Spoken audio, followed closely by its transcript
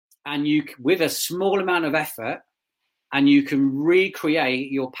and with a small amount of effort, and you can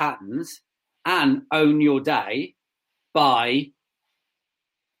recreate your patterns and own your day by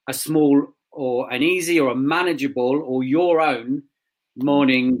a small or an easy or a manageable or your own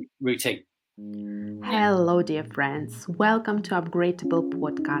morning routine. Hello, dear friends. Welcome to Upgradable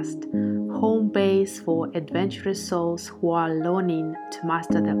Podcast, home base for adventurous souls who are learning to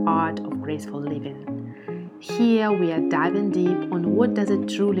master the art of graceful living. Here we are diving deep on what does it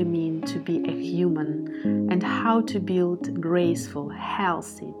truly mean to be a human and how to build graceful,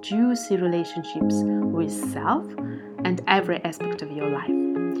 healthy, juicy relationships with self and every aspect of your life.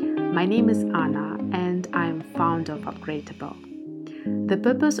 My name is Anna and I'm founder of Upgradable. The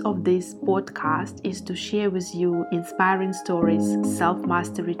purpose of this podcast is to share with you inspiring stories,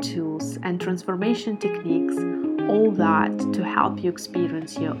 self-mastery tools, and transformation techniques, all that to help you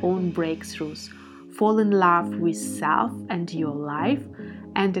experience your own breakthroughs, fall in love with self and your life,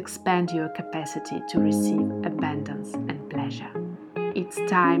 and expand your capacity to receive abundance and pleasure. It's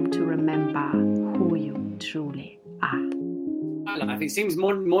time to remember who you truly are. Life. It seems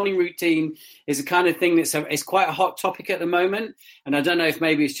morning routine is the kind of thing it's quite a hot topic at the moment, and I don't know if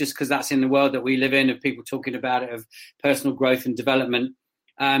maybe it's just because that's in the world that we live in, of people talking about it, of personal growth and development.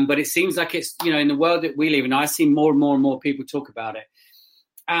 But it seems like it's, in the world that we live in, I see more and more and more people talk about it.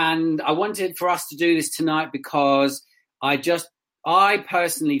 And I wanted for us to do this tonight because I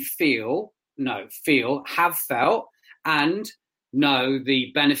personally have felt and know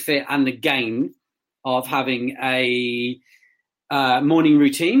the benefit and the gain of having a morning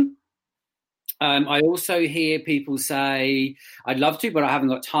routine. I also hear people say, I'd love to, but I haven't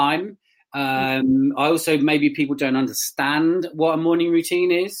got time. I also, maybe people don't understand what a morning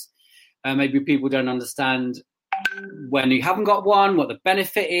routine is. Maybe people don't understand when you haven't got one, what the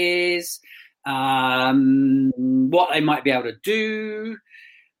benefit is, what they might be able to do,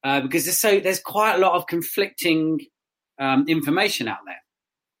 because there's quite a lot of conflicting information out there.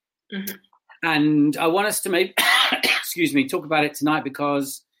 Mm-hmm. And I want us to maybe, talk about it tonight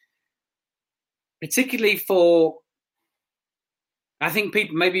because particularly for, I think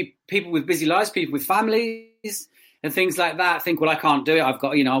people with busy lives, people with families and things like that think, well, I can't do it. I've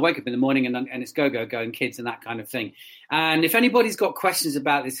got, I wake up in the morning and it's go, and kids and that kind of thing. And if anybody's got questions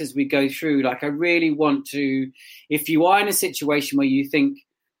about this as we go through, I really want to, if you are in a situation where you think,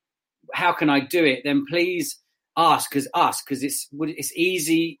 how can I do it? Then please ask, because it's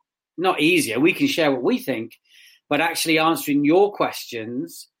easy. Not easier. We can share what we think, but actually answering your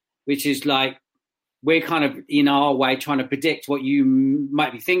questions, which is we're kind of in our way trying to predict what you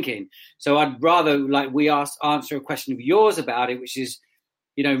might be thinking. So I'd rather answer a question of yours about it, which is,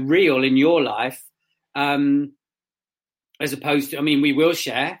 real in your life, as opposed to, we will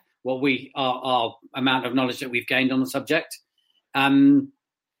share what our amount of knowledge that we've gained on the subject. But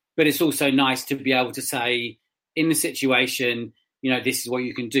it's also nice to be able to say in the situation, this is what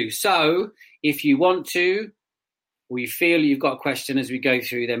you can do. So if you want to, or you feel you've got a question as we go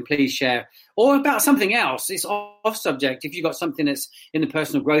through, then please share. Or about something else. It's off subject. If you've got something that's in the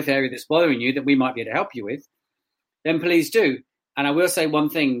personal growth area that's bothering you that we might be able to help you with, then please do. And I will say one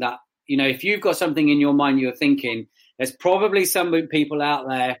thing that, if you've got something in your mind you're thinking, there's probably some people out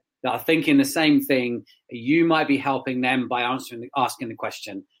there that are thinking the same thing. You might be helping them by asking the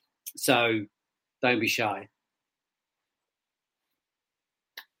question. So don't be shy.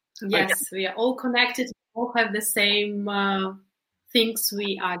 Yes, we are all connected. We all have the same things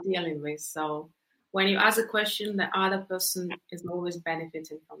we are dealing with. So when you ask a question, the other person is always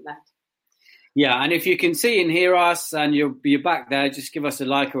benefiting from that. Yeah, and if you can see and hear us and you're back there, just give us a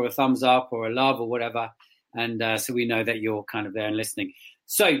like or a thumbs up or a love or whatever, and so we know that you're kind of there and listening.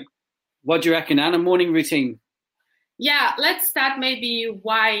 So what do you reckon, Anna? Morning routine? Yeah, let's start maybe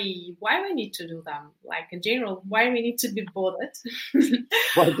why we need to do them. In general, why we need to be bothered.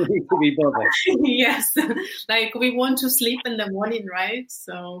 Why do we need to be bothered? Yes, we want to sleep in the morning, right?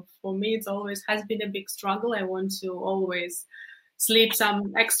 So for me, it always has been a big struggle. I want to always sleep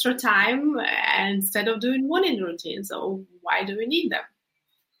some extra time instead of doing morning routine. So why do we need them?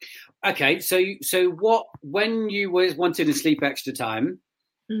 Okay, so when you wanted to sleep extra time,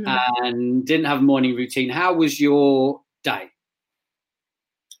 mm-hmm. and didn't have a morning routine, how was your day?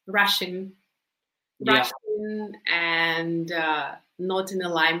 Rushing and not in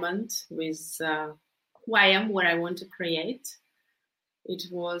alignment with who I am, what I want to create. It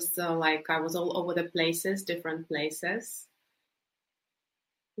was I was all over the places, different places.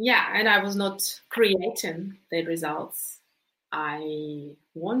 Yeah, and I was not creating the results I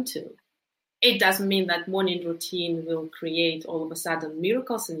want to. It doesn't mean that morning routine will create all of a sudden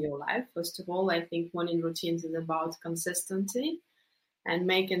miracles in your life. First of all, I think morning routines is about consistency. and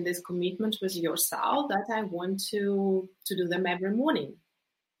making this commitment with yourself that I want to do them every morning,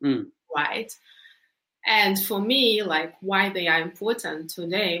 right? And for me, like why they are important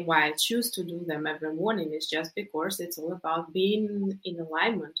today, why I choose to do them every morning is just because it's all about being in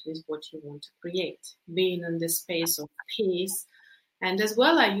alignment with what you want to create, being in this space of peace. And as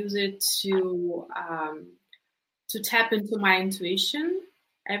well, I use it to tap into my intuition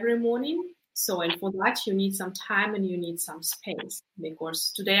every morning. So, and for that, you need some time and you need some space,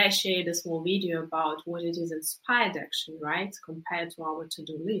 because today I shared a small video about what it is inspired action, right? Compared to our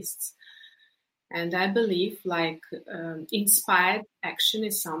to-do lists. And I believe inspired action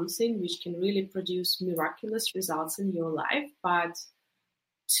is something which can really produce miraculous results in your life. But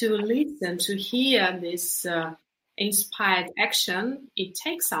to listen, to hear this inspired action, it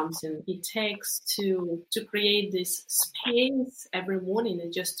takes something. It takes to create this space every morning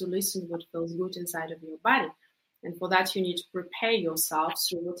and just to listen what feels good inside of your body. And for that, you need to prepare yourself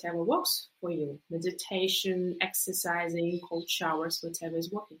through whatever works for you. Meditation, exercising, cold showers, whatever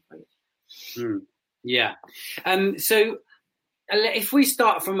is working for you. Yeah. So if we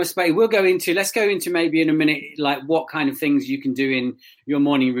start from a space, let's go into maybe in a minute, like what kind of things you can do in your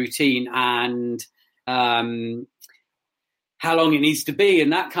morning routine and how long it needs to be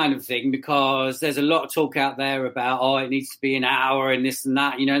and that kind of thing, because there's a lot of talk out there about, it needs to be an hour and this and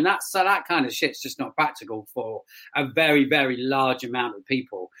that, and that kind of shit's just not practical for a very, very large amount of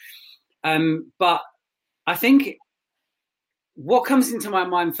people. But I think what comes into my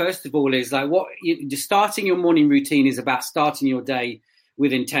mind, first of all, is like starting your morning routine is about starting your day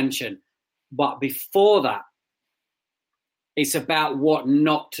with intention. But before that, it's about what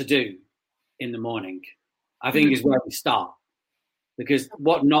not to do in the morning, I think is where we start. Because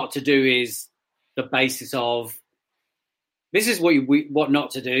what not to do is the basis of this is what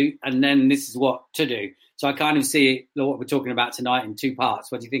not to do, and then this is what to do. So I kind of see what we're talking about tonight in two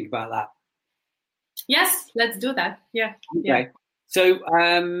parts. What do you think about that? Yes, let's do that. Yeah. Okay. Yeah. So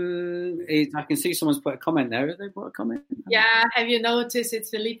I can see someone's put a comment there. Have they put a comment? Yeah. Have you noticed, it's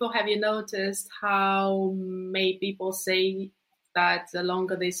Filippo, have you noticed how many people say that the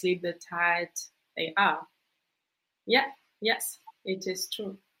longer they sleep, the tired they are? Yeah. Yes, it is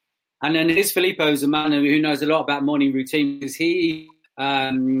true. And then Filippo's a man who knows a lot about morning routine, because he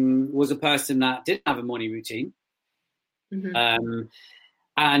was a person that didn't have a morning routine. Mm-hmm.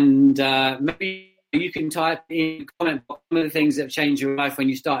 Maybe you can type in comment some of the things that have changed your life when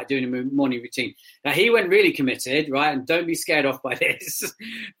you started doing a morning routine. Now, he went really committed, right? And don't be scared off by this.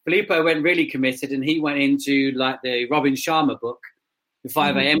 Filippo went really committed, and he went into like the Robin Sharma book, the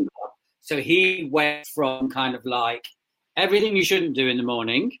 5 a.m. Club. So he went from kind of like everything you shouldn't do in the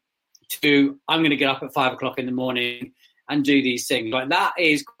morning to I'm going to get up at 5 o'clock in the morning and do these things. Like that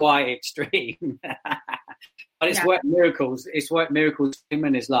is quite extreme. But it's worked miracles. It's worked miracles for him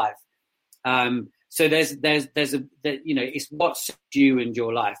in his life. So there's it's what suits you and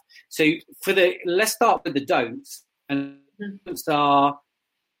your life. So let's start with the don'ts. And don'ts are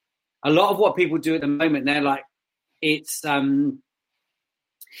a lot of what people do at the moment. They're like, it's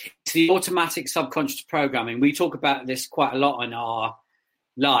the automatic subconscious programming. We talk about this quite a lot in our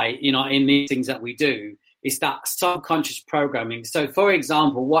life, in these things that we do. It's that subconscious programming. So for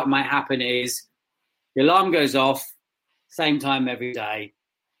example, what might happen is the alarm goes off, same time every day.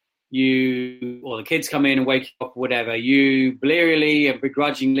 Or the kids come in and wake you up, whatever. You blearily and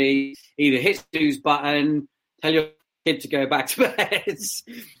begrudgingly either hit the snooze button, tell your kid to go back to bed,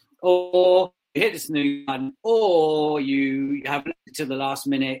 or you hit the snooze button, or you have left it to the last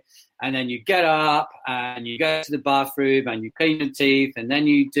minute, and then you get up and you go to the bathroom and you clean your teeth, and then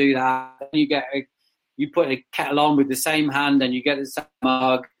you do that. You put a kettle on with the same hand, and you get the same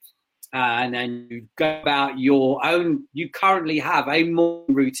mug. And then you go about your own. You currently have a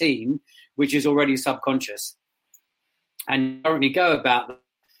morning routine, which is already subconscious, and you currently go about that.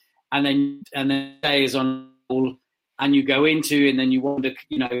 And then the day is on, and you go into, and then you wander.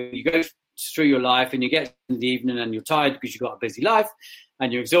 You go through your life, and you get in the evening, and you're tired because you've got a busy life,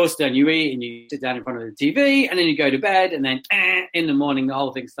 and you're exhausted, and you eat, and you sit down in front of the TV, and then you go to bed, and then in the morning the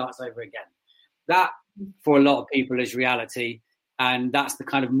whole thing starts over again. That, for a lot of people, is reality. And that's the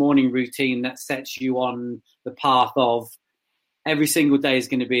kind of morning routine that sets you on the path of every single day is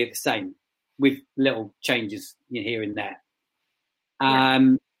going to be the same with little changes here and there.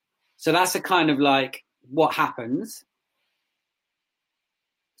 So that's a kind of like what happens.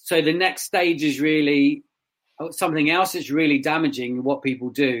 So the next stage is really something else that's really damaging. What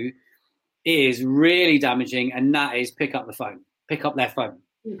people do is really damaging, and that is pick up their phone, pick up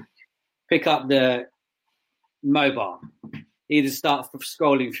the mobile. Either start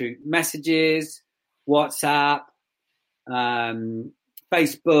scrolling through messages, WhatsApp,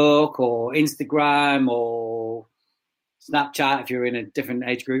 Facebook or Instagram or Snapchat if you're in a different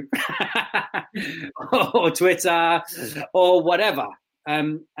age group, or Twitter or whatever.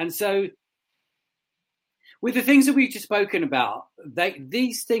 And so with the things that we've just spoken about,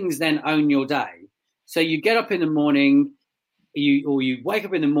 these things then own your day. So you get up in the morning, you wake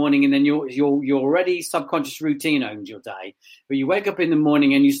up in the morning, and then your already subconscious routine owns your day. But you wake up in the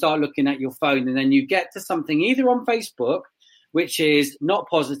morning and you start looking at your phone, and then you get to something either on Facebook, which is not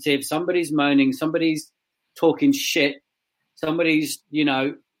positive. Somebody's moaning, somebody's talking shit, somebody's,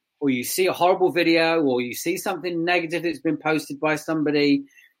 or you see a horrible video, or you see something negative that's been posted by somebody.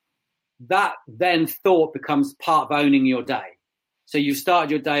 That then thought becomes part of owning your day. So you've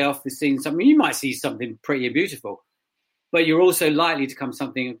started your day off with seeing something. You might see something pretty beautiful, but you're also likely to come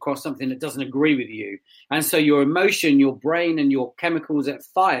across something that doesn't agree with you. And so your emotion, your brain, and your chemicals that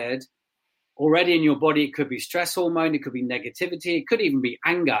fired already in your body, it could be stress hormone, it could be negativity, it could even be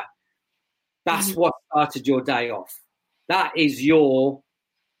anger. That's what started your day off. That is your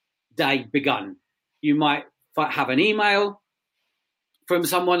day begun. You might have an email from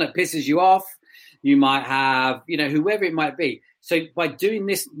someone that pisses you off. You might have, whoever it might be. So by doing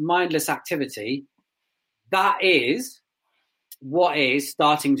this mindless activity, that is what is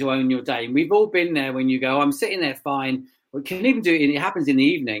starting to own your day. And we've all been there when you go, I'm sitting there fine. We can even do it, and it happens in the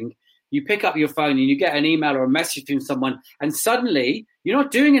evening. You pick up your phone and you get an email or a message from someone, and suddenly you're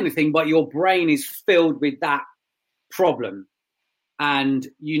not doing anything, but your brain is filled with that problem. And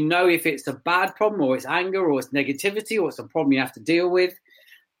if it's a bad problem, or it's anger, or it's negativity, or it's a problem you have to deal with,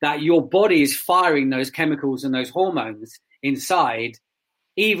 that your body is firing those chemicals and those hormones inside,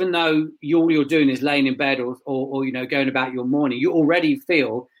 even though all you're doing is laying in bed or going about your morning. You already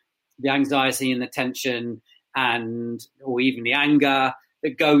feel the anxiety and the tension or even the anger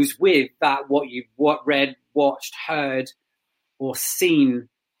that goes with that, what you've read, watched, heard, or seen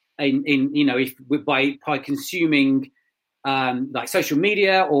by consuming like social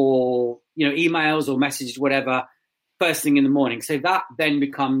media or emails or messages, whatever, first thing in the morning. So that then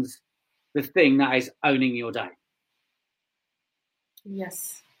becomes the thing that is owning your day.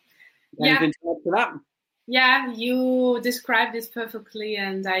 Yes. Anything to add to that? Yeah, you described this perfectly,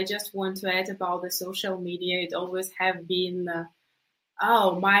 and I just want to add about the social media. It always have been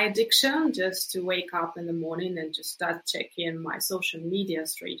my addiction, just to wake up in the morning and just start checking my social media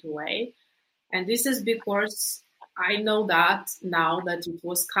straight away. And this is because I know that now that it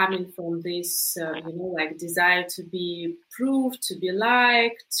was coming from this, desire to be proved, to be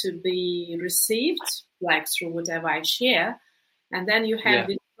liked, to be received, like through whatever I share. And then you have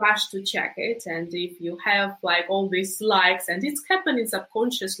this rush to check it. And if you have like all these likes, and it's happening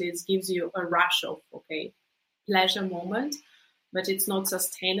subconsciously, it gives you a rush of, pleasure moment, but it's not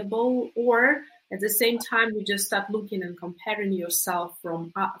sustainable. Or at the same time, you just start looking and comparing yourself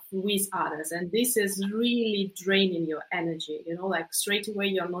with others. And this is really draining your energy. Straight away,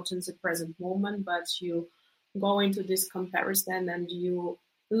 you're not in the present moment, but you go into this comparison and you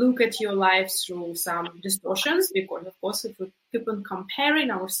look at your life through some distortions, because, of course, if we keep on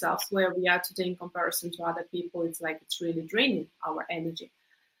comparing ourselves where we are today in comparison to other people, it's really draining our energy.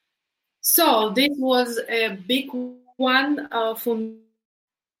 So this was a big one for me.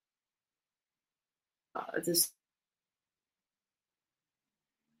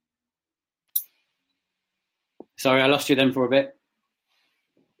 Sorry, I lost you then for a bit.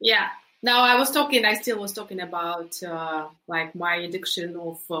 Yeah. Now I still was talking about my addiction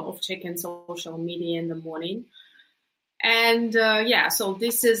of checking social media in the morning. And so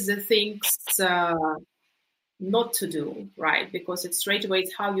this is the things not to do, right? Because it's straight away,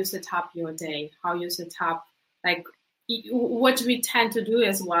 it's how you set up your day, how you set up, what we tend to do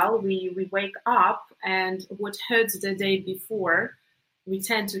as well. We wake up, and what hurts the day before, we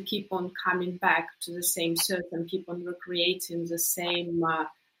tend to keep on coming back to the same circle, keep on recreating the same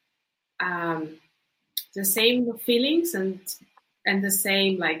feelings and the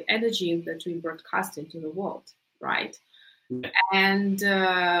same energy that we broadcast into the world, right? Yeah. And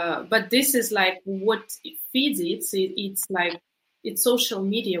but this is what it feeds it. It's social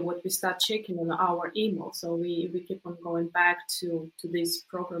media, what we start checking on our email. So we keep on going back to this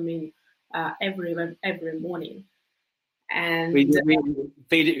programming every morning. And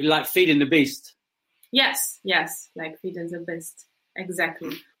feeding the beast. Yes, like feeding the beast.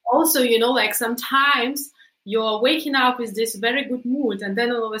 Exactly. Also, sometimes you're waking up with this very good mood, and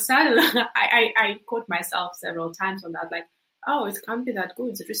then all of a sudden, I caught myself several times on that, it can't be that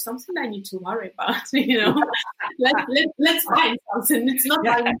good. There is something I need to worry about, Let's find something. It's not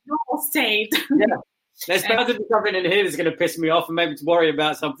like a normal state. Yeah. There's bound to be something in here that's going to piss me off, and maybe to worry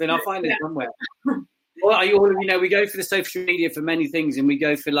about something. I'll find it somewhere. Well, we go for the social media for many things, and we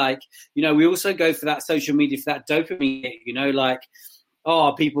go for we also go for that social media for that dopamine hit,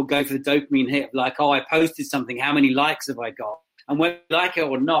 people go for the dopamine hit of I posted something, how many likes have I got? And whether you like it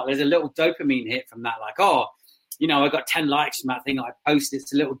or not, there's a little dopamine hit from that, I got 10 likes from that thing I posted.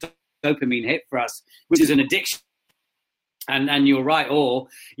 It's a little dopamine hit for us, which is an addiction. And you're right. Or,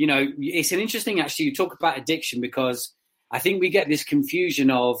 it's an interesting, actually, you talk about addiction, because I think we get this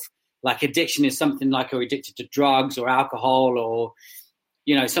confusion of addiction is something like we're addicted to drugs or alcohol or,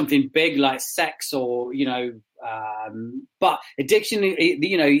 something big like sex or, but addiction,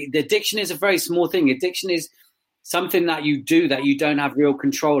 the addiction is a very small thing. Addiction is something that you do that you don't have real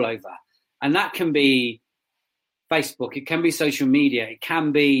control over. And that can be Facebook, it can be social media, it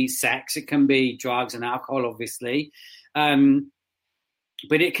can be sex, it can be drugs and alcohol, obviously.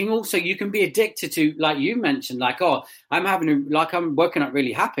 But it can also, you can be addicted to, like you mentioned, I'm working out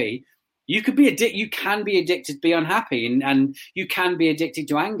really happy. You can be addicted to be unhappy, and you can be addicted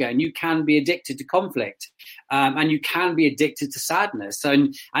to anger, and you can be addicted to conflict, and you can be addicted to sadness.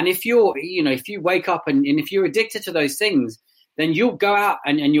 And if if you wake up and if you're addicted to those things, then you'll go out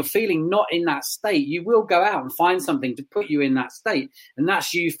and you're feeling not in that state. You will go out and find something to put you in that state, and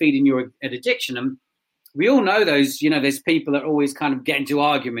that's you feeding your addiction. And we all know those, there's people that always kind of get into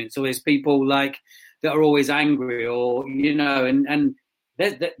arguments, or there's people that are always angry, or, and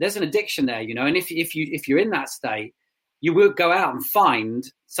there's an addiction there, and if you're in that state, you will go out and find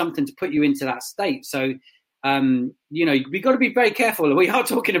something to put you into that state. So, we've got to be very careful. We are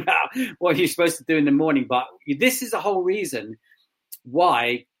talking about what you're supposed to do in the morning, but this is the whole reason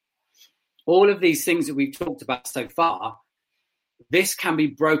why all of these things that we've talked about so far, this can be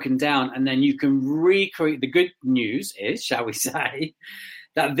broken down, and then you can recreate. The good news is, shall we say,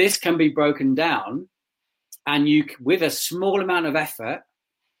 that this can be broken down, and with a small amount of effort,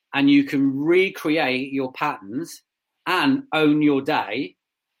 and you can recreate your patterns and own your day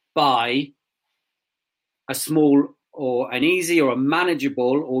by a small or an easy or a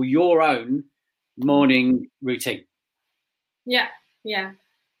manageable or your own morning routine. Yeah.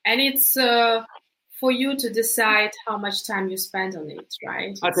 And it's for you to decide how much time you spend on it,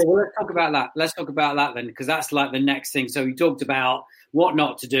 right? Okay, well, let's talk about that. Let's talk about that then, because that's the next thing. So we talked about what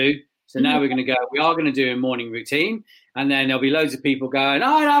not to do. So now we are going to do a morning routine, and then there'll be loads of people going,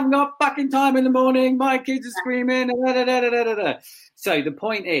 I haven't got fucking time in the morning. My kids are screaming. So the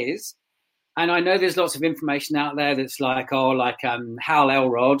point is, and I know there's lots of information out there that's Hal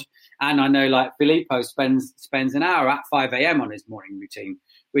Elrod, and I know Filippo spends an hour at 5 a.m. on his morning routine,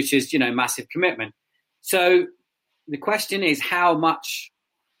 which is, massive commitment. So the question is, how much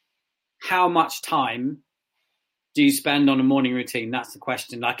time do you spend on a morning routine? That's the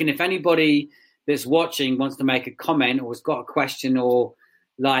question. And if anybody that's watching wants to make a comment or has got a question, or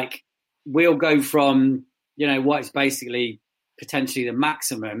we'll go from, what is basically potentially the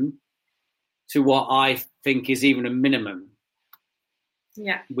maximum to what I think is even a minimum.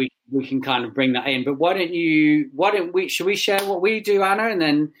 Yeah. We can kind of bring that in. But should we share what we do, Anna? And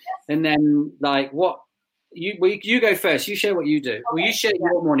then what you go first. You share what you do. Okay. Will you share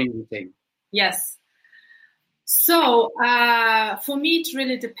your morning routine? Yes. So for me, it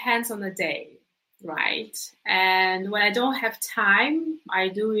really depends on the day, right? And when I don't have time, I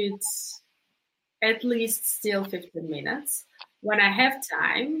do it at least still 15 minutes. When I have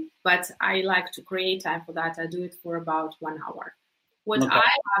time, but I like to create time for that, I do it for about 1 hour. What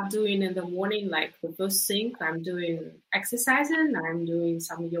I am doing in the morning, the first thing, I'm doing exercising, I'm doing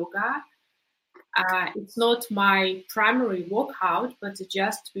some yoga. It's not my primary workout, but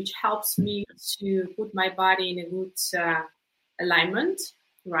which helps me to put my body in a good alignment,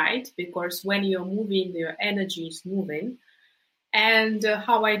 right? Because when you're moving, your energy is moving. And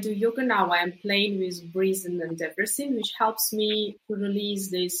how I do yoga now, I'm playing with breathing and everything, which helps me to release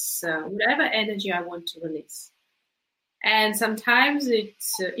this, whatever energy I want to release. And sometimes it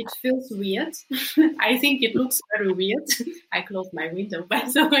feels weird. I think it looks very weird. I closed my window, by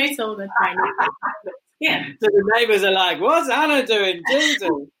the way, so that my neighbors, yeah. So the neighbors are like, "What's Anna doing?" Jesus.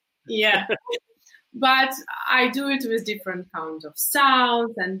 Yeah. But I do it with different kinds of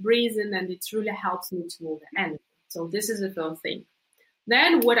sounds and breathing, and it really helps me to move the energy. So this is the first thing.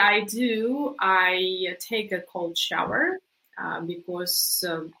 Then what I do, I take a cold shower because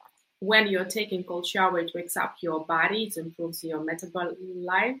when you're taking cold shower, it wakes up your body, it improves your metabolism,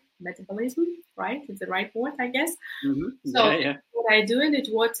 right? It's the right word, I guess. Mm-hmm. So what I do, and it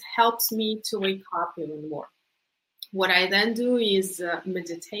what helps me to wake up even more. What I then do is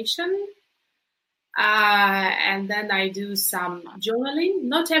meditation. And then I do some journaling,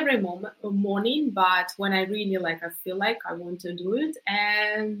 not every morning, but when I really I feel like I want to do it.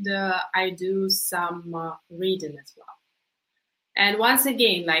 And I do some reading as well. And once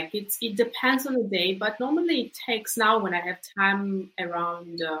again, it depends on the day, but normally it takes now when I have time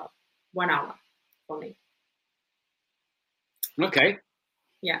around 1 hour for me. Okay.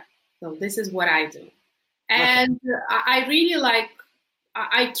 Yeah. So this is what I do. And I really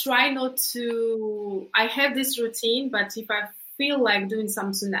I try not to, I have this routine, but if I feel like doing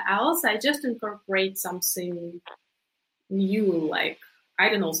something else, I just incorporate something new. I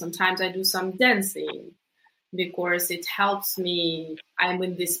don't know, sometimes I do some dancing because it helps me. I'm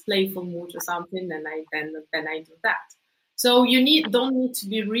in this playful mood or something, and then I do that. So you don't need to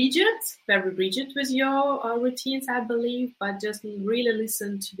be very rigid with your routines, I believe, but just really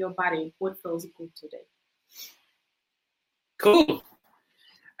listen to your body, what feels good today. Cool.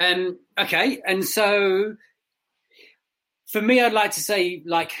 Okay, and so for me, I'd like to say,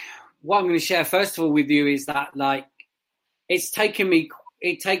 what I'm going to share first of all with you is that, it's taken me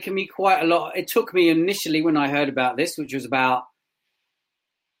quite a lot. It took me initially when I heard about this, which was about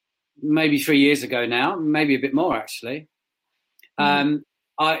maybe 3 years ago now, maybe a bit more actually.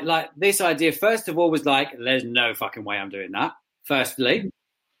 I this idea. First of all, was there's no fucking way I'm doing that. Firstly,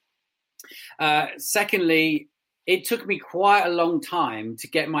 secondly, it took me quite a long time to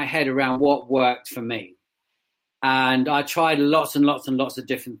get my head around what worked for me. And I tried lots and lots and lots of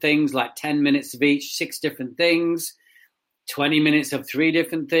different things, 10 minutes of each, 6 different things, 20 minutes of 3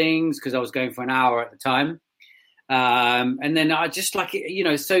 different things, because I was going for an hour at the time. And then I just so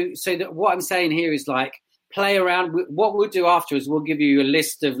that what I'm saying here is play around. What we'll do after is we'll give you a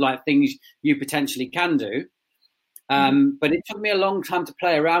list of things you potentially can do. But it took me a long time to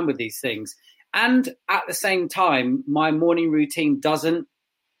play around with these things. And at the same time, my morning routine doesn't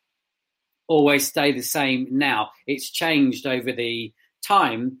always stay the same now. It's changed over the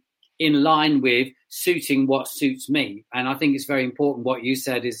time in line with suiting what suits me. And I think it's very important what you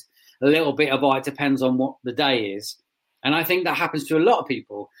said is a little bit of it depends on what the day is. And I think that happens to a lot of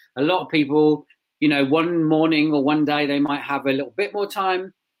people. A lot of people, one morning or one day they might have a little bit more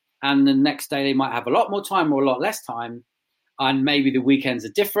time, and the next day they might have a lot more time or a lot less time. And maybe the weekends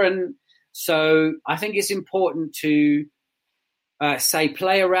are different. So I think it's important to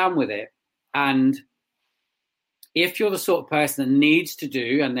play around with it. And if you're the sort of person that needs to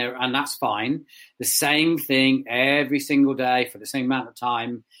do, and that's fine, the same thing every single day for the same amount of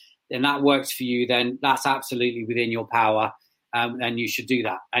time, then that works for you, then that's absolutely within your power, and you should do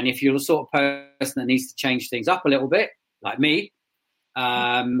that. And if you're the sort of person that needs to change things up a little bit, like me,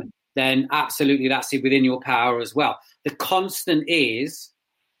 then absolutely that's within your power as well. The constant is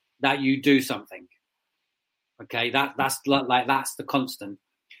that you do something. Okay, that's the constant.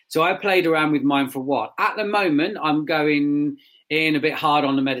 So I played around with mine for what? At the moment, I'm going in a bit hard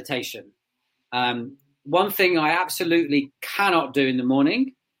on the meditation. One thing I absolutely cannot do in the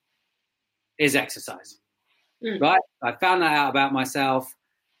morning is exercise. Right? I found that out about myself.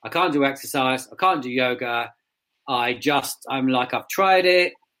 I can't do exercise. I can't do yoga. I've tried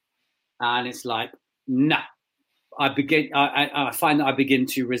it, and it's no. I find that I begin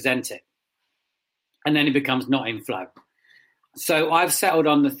to resent it, and then it becomes not in flow. So I've settled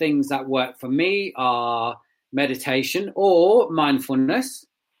on the things that work for me are meditation or mindfulness.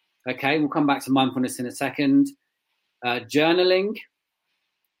 Okay, we'll come back to mindfulness in a second. Journaling,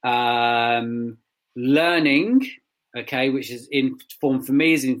 learning, okay, which is in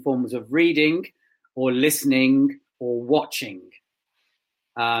forms of reading or listening or watching.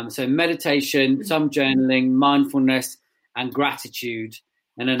 So meditation, some journaling, mindfulness, and gratitude.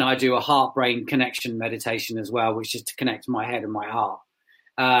 And then I do a heart-brain connection meditation as well, which is to connect my head and my heart.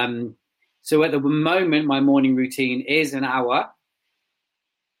 So at the moment, my morning routine is an hour.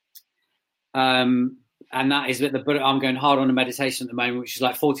 And that is but I'm going hard on a meditation at the moment, which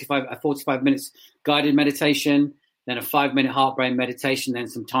is 45 minutes guided meditation, then a 5-minute heart-brain meditation, then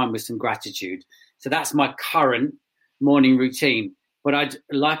some time with some gratitude. So that's my current morning routine. But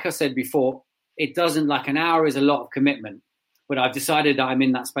like I said before, it doesn't, an hour is a lot of commitment. But I've decided that I'm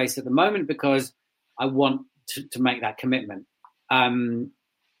in that space at the moment because I want to make that commitment. So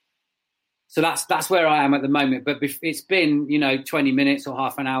that's where I am at the moment. But it's been, 20 minutes or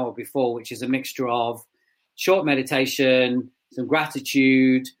half an hour before, which is a mixture of short meditation, some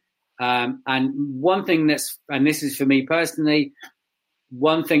gratitude. And one thing and this is for me personally,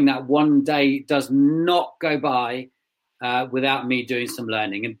 one thing that one day does not go by without me doing some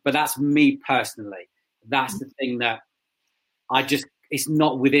learning. But that's me personally. That's the thing that it's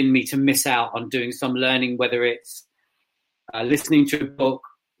not within me to miss out on doing some learning, whether it's listening to a book,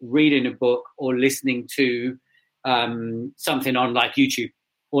 reading a book or listening to something on like YouTube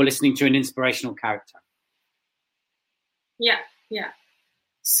or listening to an inspirational character. Yeah.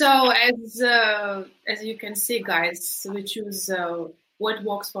 So as you can see, guys, we choose what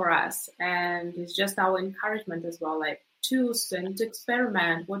works for us, and it's just our encouragement as well. Like, choose and to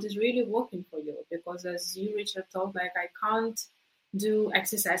experiment what is really working for you. Because as you, Richard, told, like, I can't do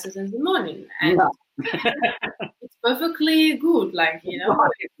exercises in the morning, and it's perfectly good. Like, you know,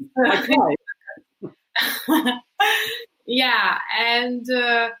 yeah, and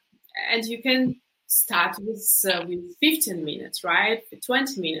you can start with 15 minutes, right?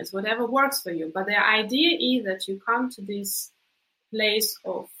 20 minutes, whatever works for you. But the idea is that you come to this place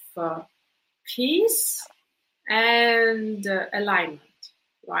of peace and alignment,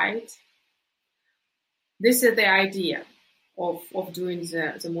 right? This is the idea of doing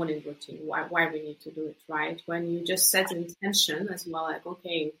the morning routine, why we need to do it, right? When you just set an intention as well, like,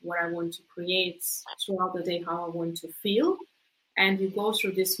 okay, what I want to create throughout the day, how I want to feel, and you go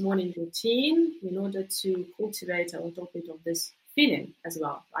through this morning routine in order to cultivate a little bit of this feeling as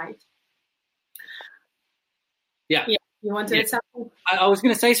well, right? Yeah. You want to add something? I was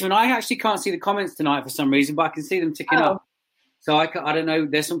going to say something. I actually can't see the comments tonight for some reason, but I can see them ticking up. So I don't know.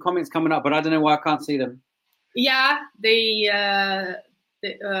 There's some comments coming up, but I don't know why I can't see them. Yeah, there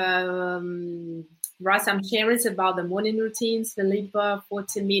are some sharings about the morning routines. Philippa,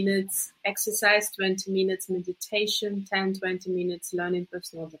 40 minutes exercise, 20 minutes meditation, 10-20 minutes learning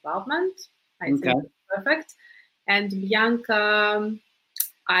personal development. I think that's perfect. And Bianca,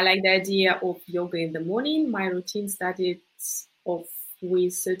 I like the idea of yoga in the morning. My routine started off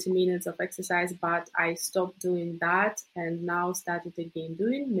with 30 minutes of exercise, but I stopped doing that and now started again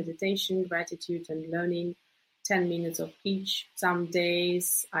doing meditation, gratitude, and learning. 10 minutes of each. Some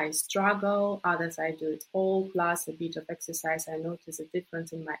days I struggle, others I do it all, plus a bit of exercise. I notice a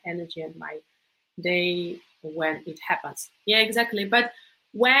difference in my energy and my day when it happens. Yeah, exactly. But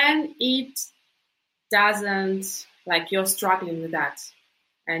when it doesn't, like, you're struggling with that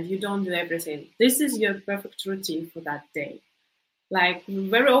and you don't do everything, this is your perfect routine for that day. Like,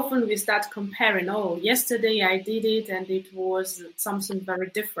 very often we start comparing, oh, yesterday I did it and it was something very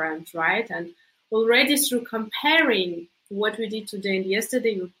different, right? And already through comparing what we did today and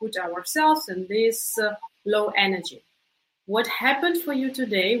yesterday, we put ourselves in this low energy. What happened for you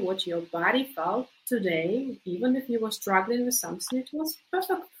today, what your body felt today, even if you were struggling with something, it was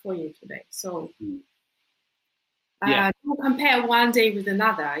perfect for you today. So don't compare one day with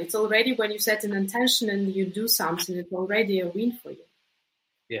another. It's already, when you set an intention and you do something, it's already a win for you.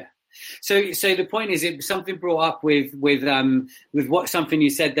 Yeah. So the point is, if something brought up with what something you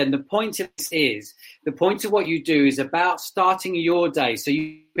said, then the point of this is, the point of what you do is about starting your day. So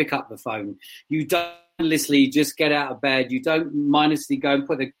you pick up the phone, you don't mindlessly just get out of bed, you don't mindlessly go and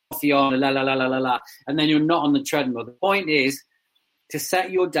put the coffee on, and then you're not on the treadmill. The point is to set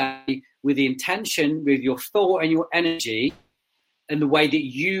your day with the intention, with your thought and your energy, and the way that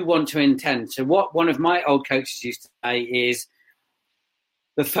you want to intend. So what one of my old coaches used to say is,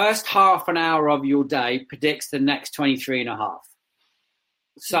 the first half an hour of your day predicts the next 23 and a half.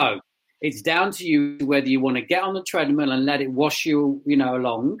 So it's down to you whether you want to get on the treadmill and let it wash you,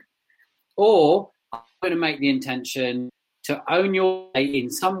 along, or I'm going to make the intention to own your day in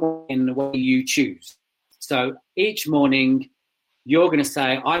some way, in the way you choose. So each morning you're going to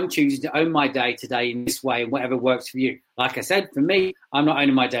say, I'm choosing to own my day today in this way, and whatever works for you. Like I said, for me, I'm not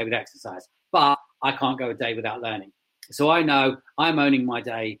owning my day with exercise, but I can't go a day without learning. So I know I'm owning my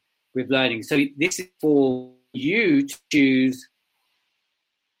day with learning. So this is for you to choose,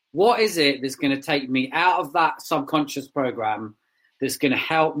 what is it that's going to take me out of that subconscious program that's going to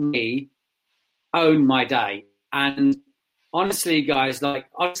help me own my day. And honestly, guys, like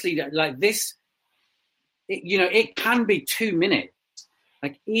this, it can be 2 minutes.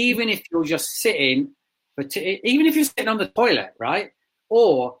 Like, even if you're just sitting, even if you're sitting on the toilet, right?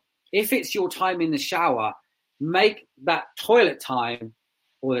 Or if it's your time in the shower, make that toilet time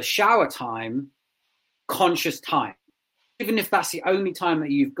or the shower time conscious time. Even if that's the only time that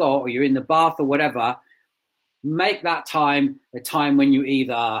you've got, or you're in the bath or whatever, make that time a time when you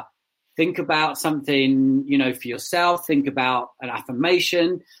either think about something, for yourself, think about an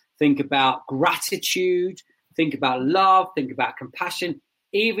affirmation, think about gratitude, think about love, think about compassion.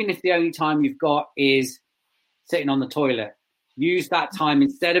 Even if the only time you've got is sitting on the toilet, use that time,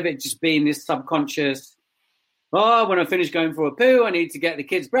 instead of it just being this subconscious, when I finish going for a poo, I need to get the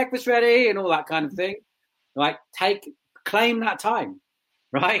kids' breakfast ready and all that kind of thing. Like, claim that time,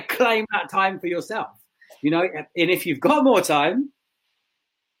 right? Claim that time for yourself, and if you've got more time,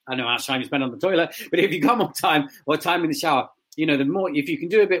 I don't know how much time you spend on the toilet, but if you've got more time or time in the shower, You know, the more, if you can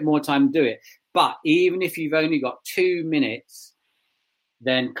do a bit more time, do it. But even if you've only got 2 minutes,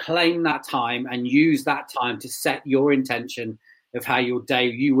 then claim that time and use that time to set your intention of how you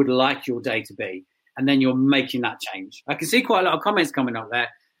would like your day to be. And then you're making that change. I can see quite a lot of comments coming up there.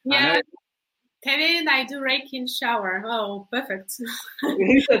 Yeah. Kevin, I do Reiki in shower. Oh, perfect.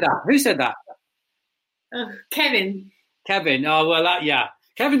 Who said that? Kevin. Oh, well, yeah.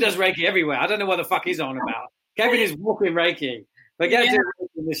 Kevin does Reiki everywhere. I don't know what the fuck he's on about. Kevin is walking Reiki. Forget doing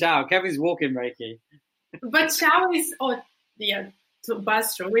Reiki in the shower. Kevin's walking Reiki. But shower is, to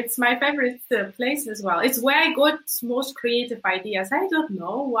bathroom. It's my favorite place as well. It's where I got most creative ideas. I don't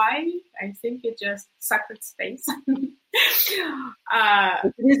know why. I think it's just sacred space. It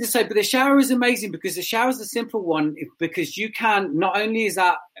is to say, but the shower is amazing because the shower is a simple one. Because you can, not only is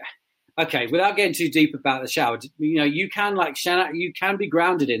that okay, without getting too deep about the shower, you know, you can be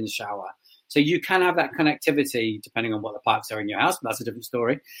grounded in the shower. So you can have that connectivity depending on what the pipes are in your house, but that's a different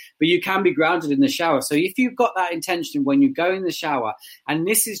story. But you can be grounded in the shower. So if you've got that intention when you go in the shower, and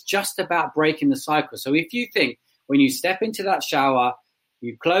this is just about breaking the cycle. So if you think when you step into that shower,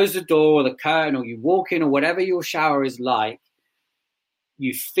 you close the door or the curtain or you walk in or whatever your shower is like,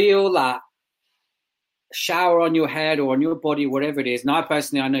 you feel that shower on your head or on your body, whatever it is. And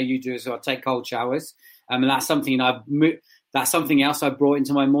I know you do as well, take cold showers. And that's something that's something else I brought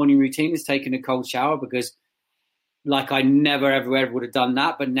into my morning routine, is taking a cold shower, because like I never, ever would have done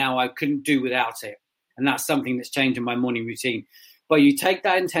that, but now I couldn't do without it. And that's something that's changed in my morning routine. But you take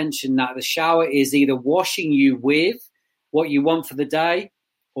that intention that the shower is either washing you with what you want for the day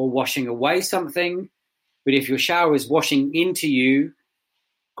or washing away something. But if your shower is washing into you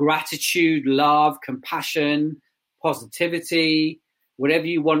gratitude, love, compassion, positivity, whatever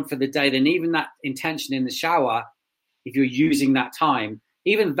you want for the day, then even that intention in the shower, if you're using that time,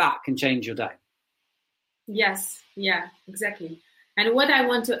 even that can change your day. Yes, yeah, exactly. And what I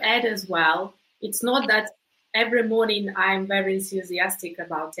want to add as well, it's not that every morning I'm very enthusiastic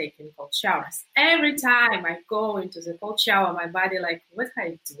about taking cold showers. Every time I go into the cold shower, my body like, what are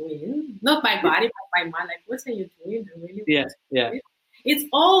you doing? Not my body, but my mind, like, what are you doing? Yeah. It's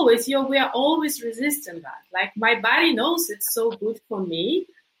always, we are always resisting that. Like my body knows it's so good for me,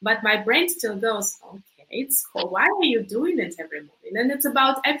 but my brain still goes, okay, it's cold. Why are you doing it every morning? And it's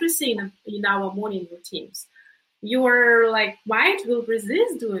about everything in our morning routines. Your mind will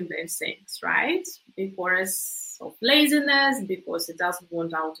resist doing these things, right? Because of laziness, because it doesn't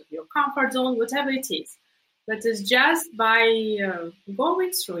want out of your comfort zone, whatever it is. But it's just by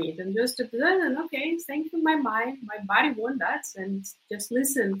going through it and just observe, and okay, thank you, my mind, my body wants that, and just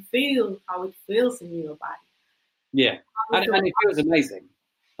listen, feel how it feels in your body. Yeah, and it feels amazing.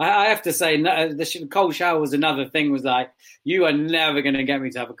 I have to say, the cold shower was another thing. Was like, you are never going to get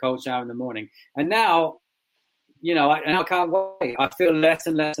me to have a cold shower in the morning, and now. You know, I can't wait. I feel less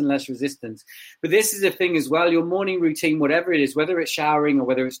and less resistance. But this is the thing as well, your morning routine, whatever it is, whether it's showering or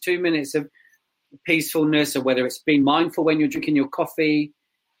whether it's 2 minutes of peacefulness or whether it's being mindful when you're drinking your coffee,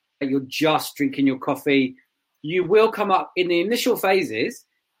 you're just drinking your coffee, you will come up in the initial phases,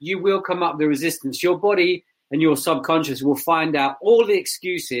 you will come up the resistance. Your body and your subconscious will find out all the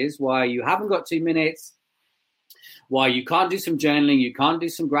excuses why you haven't got 2 minutes, why you can't do some journaling, you can't do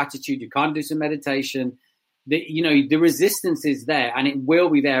some gratitude, you can't do some meditation. The resistance is there, and it will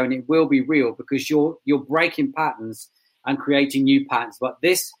be there, and it will be real, because you're breaking patterns and creating new patterns. But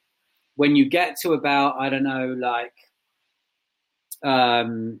this, when you get to about,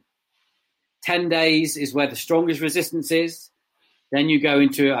 10 days is where the strongest resistance is. Then you go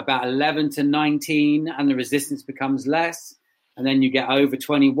into about 11 to 19 and the resistance becomes less. And then you get over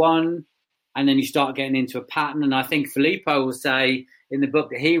 21 and then you start getting into a pattern. And I think Filippo will say in the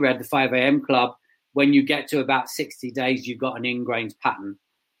book that he read, The 5 a.m. Club, when you get to about 60 days, you've got an ingrained pattern.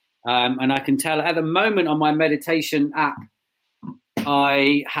 And I can tell at the moment on my meditation app,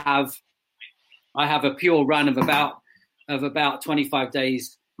 I have a pure run of about 25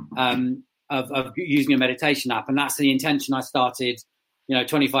 days of using a meditation app. And that's the intention I started,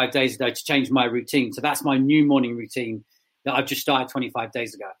 25 days ago to change my routine. So that's my new morning routine that I've just started 25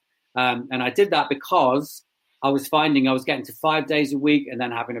 days ago. And I did that because I was finding I was getting to 5 days a week and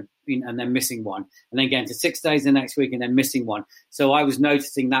then and then missing one, and then getting to 6 days the next week and then missing one. So I was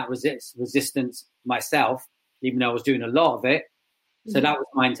noticing that resistance myself, even though I was doing a lot of it. So that was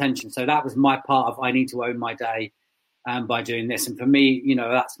my intention. So that was my part of, I need to own my day by doing this. And for me,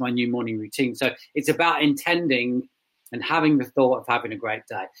 that's my new morning routine. So it's about intending and having the thought of having a great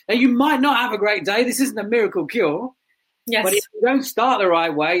day. Now, you might not have a great day. This isn't a miracle cure. Yes. But if you don't start the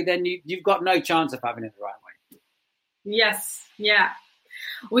right way, then you've got no chance of having it the right way. Yes. Yeah.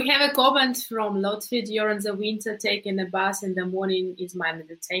 We have a comment from Lotfi. During the winter, taking a bath in the morning is my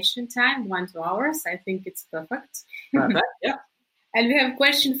meditation time, 1-2 hours. I think it's perfect. Perfect. Yeah. And we have a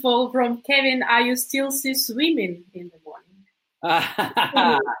question from Kevin. Are you still swimming in the morning?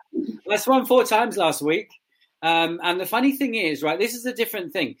 I swam 4 times last week. And the funny thing is, right, this is a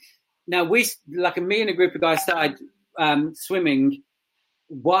different thing. Now, me and a group of guys started swimming.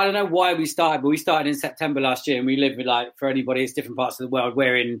 Well, I don't know why we started, but we started in September last year, and we live with, like, for anybody, it's different parts of the world.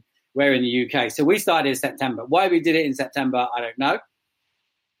 We're in the UK. So we started in September. Why we did it in September, I don't know.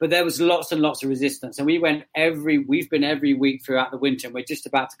 But there was lots and lots of resistance. And we've been every week throughout the winter, and we're just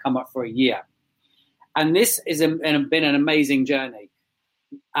about to come up for a year. And this has been an amazing journey.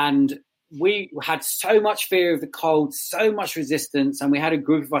 And we had so much fear of the cold, so much resistance, and we had a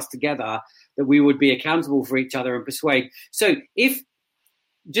group of us together that we would be accountable for each other and persuade. So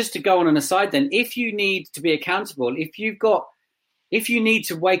just to go on an aside then, if you need to be accountable, if you need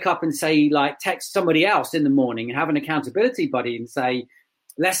to wake up and say, like, text somebody else in the morning and have an accountability buddy and say,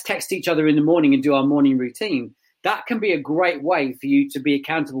 let's text each other in the morning and do our morning routine, that can be a great way for you to be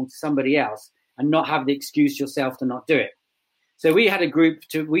accountable to somebody else and not have the excuse yourself to not do it. So we had a group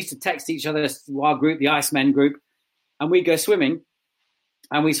we used to text each other, our group, the Icemen group, and we'd go swimming,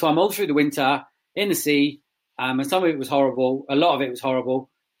 and we swam all through the winter in the sea. And some of it was horrible. A lot of it was horrible.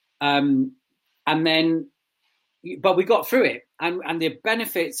 But we got through it, and the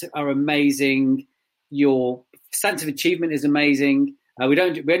benefits are amazing. Your sense of achievement is amazing. We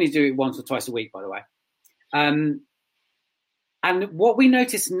only do it once or twice a week, by the way. And what we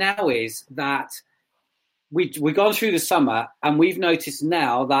notice now is that we've gone through the summer, and we've noticed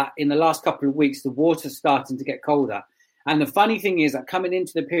now that in the last couple of weeks, the water's starting to get colder. And the funny thing is that coming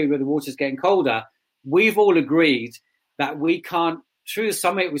into the period where the water's getting colder, we've all agreed that we can't. Through the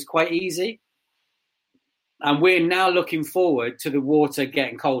summer, it was quite easy. And we're now looking forward to the water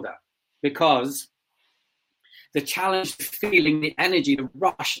getting colder, because the challenge of feeling the energy, the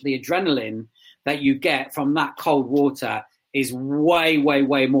rush, the adrenaline that you get from that cold water is way, way,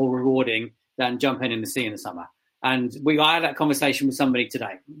 way more rewarding than jumping in the sea in the summer. And I had that conversation with somebody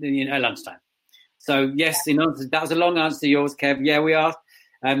today, at lunchtime. So yes, that was a long answer to yours, Kev. Yeah, we are.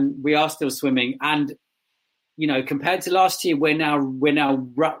 We are still swimming, and compared to last year, we're now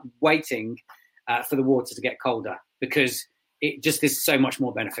waiting for the water to get colder, because it just is so much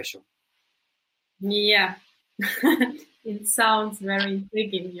more beneficial. Yeah, it sounds very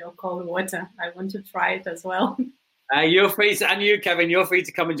intriguing, your cold water. I want to try it as well. You're free, and you, Kevin, you're free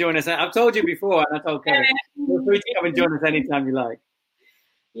to come and join us. I've told you before, and I told Kevin, you're free to come and join us anytime you like.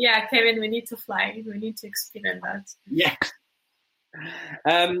 Yeah, Kevin, we need to fly. We need to experience that. Yeah.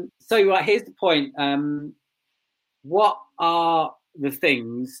 So here's the point. What are the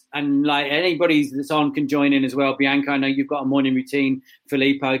things, and like anybody that's on can join in as well. Bianca, I know you've got a morning routine.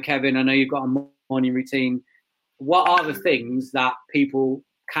 Filippo, Kevin, I know you've got a morning routine. What are the things that people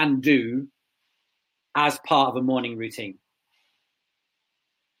can do as part of a morning routine?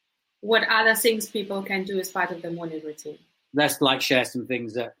 What other things people can do as part of the morning routine? Let's share some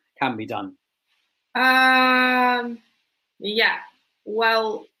things that can be done. Yeah.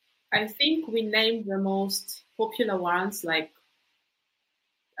 Well, I think we named the most popular ones, like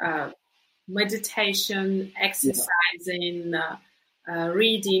meditation, exercising,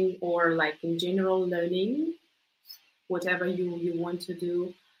 reading, or like in general learning, whatever you want to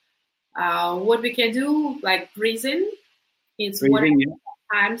do. What we can do, like breathing, it's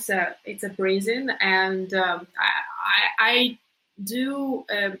times it's a breathing, and I do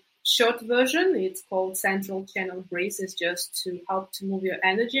a short version. It's called Central Channel Breathe. It's just to help to move your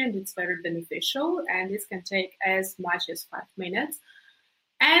energy, and it's very beneficial, and this can take as much as 5 minutes.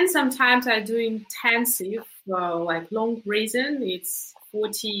 And sometimes I do intensive, like long breathing. It's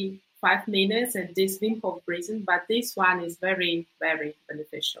 45 minutes, and this Wim Hof breathing, but this one is very, very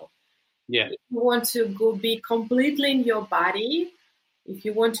beneficial. Yeah. If you want to be completely in your body, if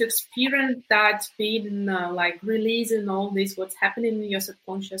you want to experience that being like releasing all this, what's happening in your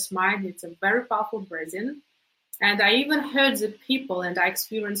subconscious mind, it's a very powerful breathing. And I even heard the people, and I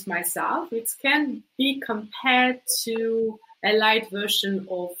experienced myself, it can be compared to a light version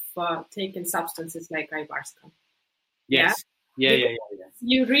of taking substances like ayahuasca. Yes. Yeah.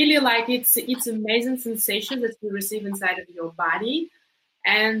 You really like it's amazing sensation that you receive inside of your body.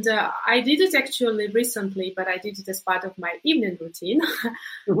 And I did it actually recently, but I did it as part of my evening routine.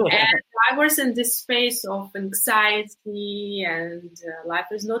 And I was in this space of anxiety, and life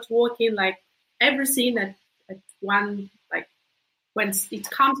is not working, like everything at one, like when it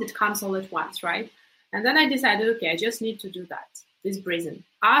comes all at once, right? And then I decided, okay, I just need to do that, this breathing.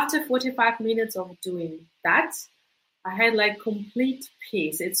 After 45 minutes of doing that, I had like complete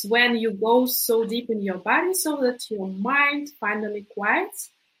peace. It's when you go so deep in your body so that your mind finally quiets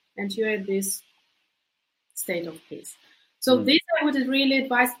and you're in this state of peace. So this I would really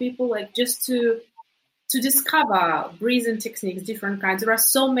advise people like just to discover breathing techniques, different kinds. There are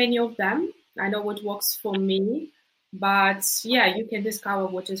so many of them. I know what works for me, but yeah, you can discover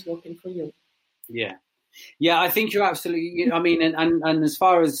what is working for you. Yeah, I think you're absolutely. I mean, and as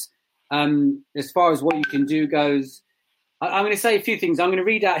far as what you can do goes, I'm going to say a few things. I'm going to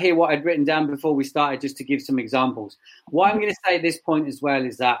read out here what I'd written down before we started, just to give some examples. What I'm going to say at this point as well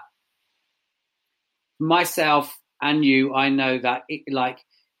is that myself and you, I know that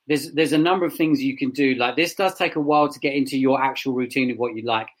there's a number of things you can do. Like, this does take a while to get into your actual routine of what you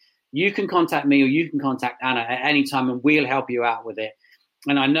like. You can contact me or you can contact Anna at any time and we'll help you out with it.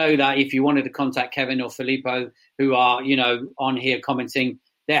 And I know that if you wanted to contact Kevin or Filippo, who are, on here commenting,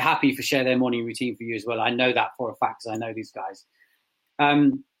 they're happy to share their morning routine for you as well. I know that for a fact, because I know these guys.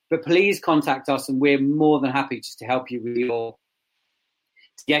 But please contact us and we're more than happy just to help you with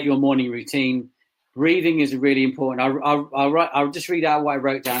to get your morning routine. Breathing is really important. I'll just read out what I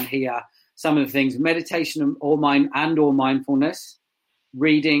wrote down here. Some of the things: meditation or mindfulness,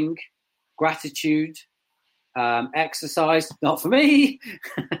 reading, gratitude, exercise, not for me,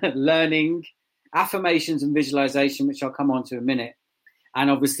 learning, affirmations and visualization, which I'll come on to in a minute. And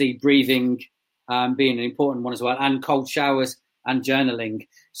obviously breathing being an important one as well, and cold showers and journaling.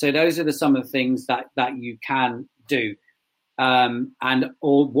 So those are some of the things that you can do. And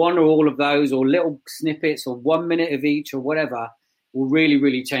one or all of those, or little snippets, or 1 minute of each, or whatever, will really,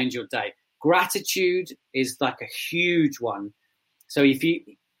 really change your day. Gratitude is like a huge one. So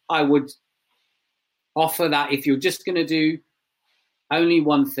I would offer that if you're just going to do only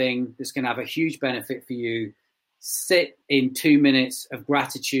one thing that's going to have a huge benefit for you, sit in 2 minutes of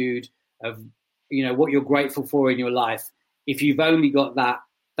gratitude of, what you're grateful for in your life. If you've only got that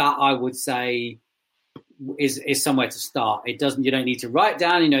I would say is somewhere to start. You don't need to write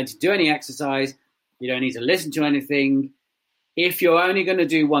down, you don't need to do any exercise, you don't need to listen to anything. If you're only going to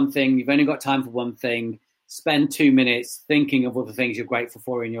do one thing, you've only got time for one thing, spend 2 minutes thinking of all the things you're grateful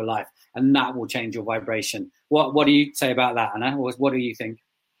for in your life, and that will change your vibration. What do you say about that, Anna? What do you think?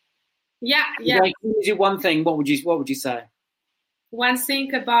 Yeah. If you do one thing, what would you say? One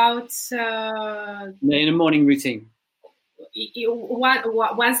thing about in a morning routine.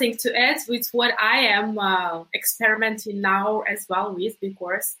 One thing to add with what I am experimenting now as well with,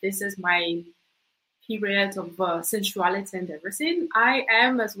 because this is my period of sensuality and everything. I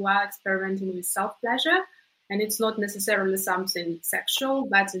am as well experimenting with self-pleasure, and it's not necessarily something sexual,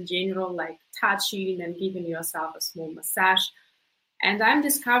 but in general, like touching and giving yourself a small massage. And I'm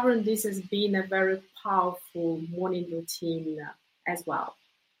discovering this as being a very powerful morning routine as well.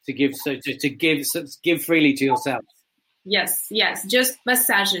 To give freely to yourself. Yes, just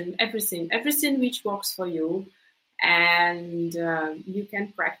massaging everything which works for you, and you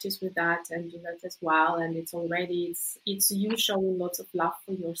can practice with that and do that as well. And it's you showing lots of love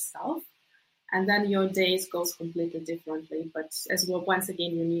for yourself, and then your days goes completely differently. But as well, once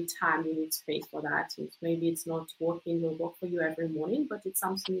again, you need time, you need space for that. Maybe it's not will work for you every morning, but it's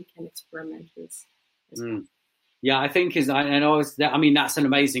something you can experiment with as well. Yeah, I think that's an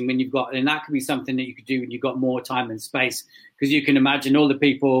amazing when you've got, and that could be something that you could do when you've got more time and space, because you can imagine all the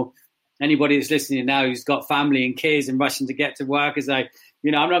people, anybody that's listening now who's got family and kids and rushing to get to work, is like,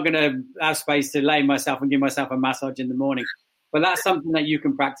 I'm not going to have space to lay myself and give myself a massage in the morning. But that's something that you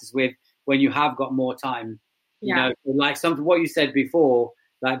can practice with when you have got more time. Like something what you said before,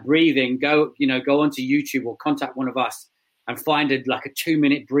 like breathing. Go onto YouTube or contact one of us and find a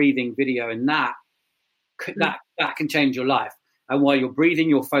 2-minute breathing video, and that can change your life. And while you're breathing,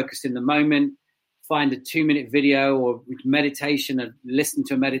 you're focused in the moment. Find a 2-minute video or meditation, and listen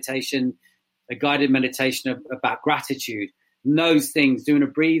to a guided meditation about gratitude. And those things, doing a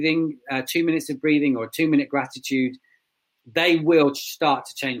breathing, 2 minutes of breathing or a 2-minute gratitude, they will start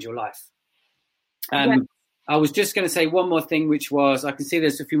to change your life. I was just going to say one more thing, which was, I can see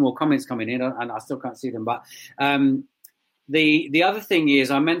there's a few more comments coming in, and I still can't see them, but the other thing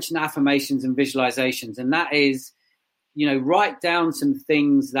is, I mentioned affirmations and visualizations, and that is, write down some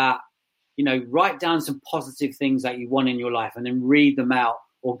things that, write down some positive things that you want in your life, and then read them out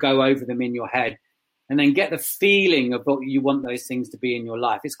or go over them in your head, and then get the feeling of what you want those things to be in your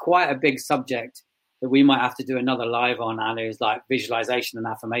life. It's quite a big subject that we might have to do another live on, Anna, is like visualization and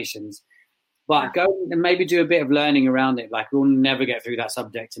affirmations. But go and maybe do a bit of learning around it. Like, we'll never get through that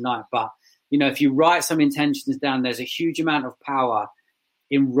subject tonight, but if you write some intentions down, there's a huge amount of power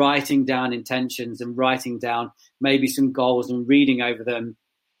in writing down intentions and writing down maybe some goals and reading over them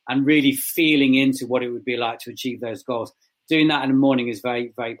and really feeling into what it would be like to achieve those goals. Doing that in the morning is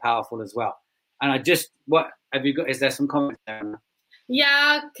very, very powerful as well. And what have you got? Is there some comments there?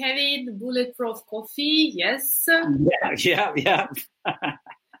 Yeah, Kevin, bulletproof coffee. Yes. Yeah.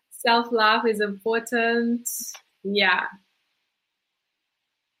 Self-love is important. Yeah.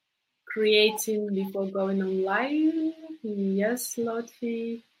 Creating before going online. Yes,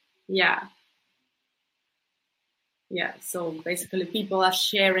 Lotfi. Yeah. Yeah. So basically people are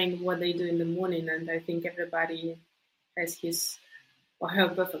sharing what they do in the morning, and I think everybody has his or her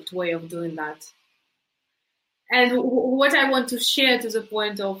perfect way of doing that. And what I want to share to the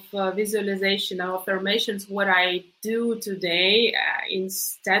point of visualization or affirmations, what I do today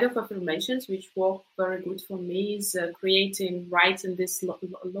instead of affirmations, which work very good for me, is writing these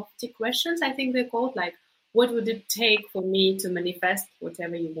lofty questions, I think they're called, like, what would it take for me to manifest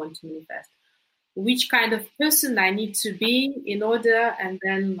whatever you want to manifest? Which kind of person I need to be in order, and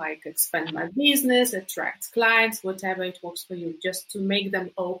then like expand my business, attract clients, whatever it works for you, just to make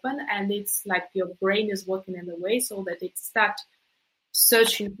them open. And it's like your brain is working in the way so that it starts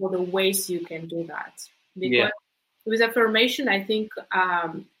searching for the ways you can do that. Because with affirmation, I think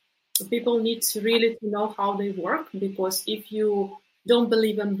people need to really know how they work, because if you don't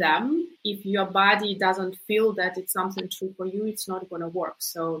believe in them, if your body doesn't feel that it's something true for you, it's not going to work.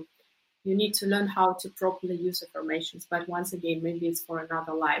 So you need to learn how to properly use affirmations. But once again, maybe it's for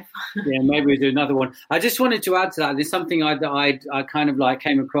another life. Yeah, maybe we do another one. I just wanted to add to that. There's something I kind of like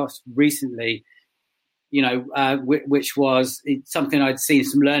came across recently, which was something I'd seen,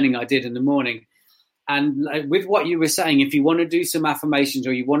 some learning I did in the morning. And with what you were saying, if you want to do some affirmations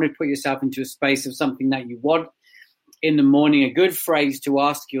or you want to put yourself into a space of something that you want in the morning, a good phrase to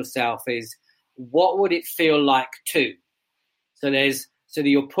ask yourself is, what would it feel like to? So that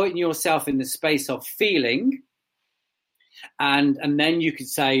you're putting yourself in the space of feeling, and then you could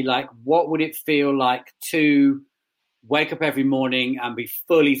say, like, what would it feel like to wake up every morning and be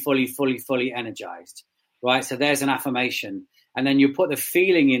fully energized, right? So there's an affirmation. And then you put the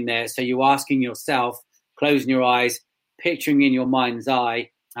feeling in there. So you're asking yourself, closing your eyes, picturing in your mind's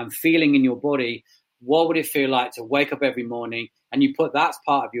eye and feeling in your body, what would it feel like to wake up every morning? And you put that's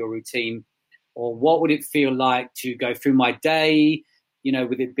part of your routine. Or what would it feel like to go through my day,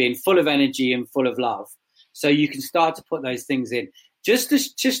 with it being full of energy and full of love? So you can start to put those things in. Just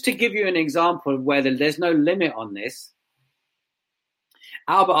to give you an example of where there's no limit on this,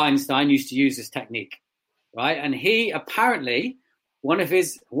 Albert Einstein used to use this technique, right? And he apparently, one of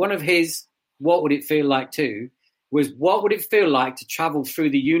his what would it feel like to was, what would it feel like to travel through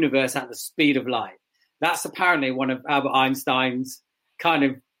the universe at the speed of light? That's apparently one of Albert Einstein's kind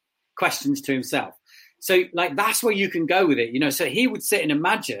of questions to himself. So, like, that's where you can go with it, So he would sit and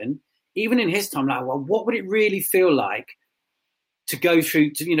imagine, even in his time, like, well, what would it really feel like to go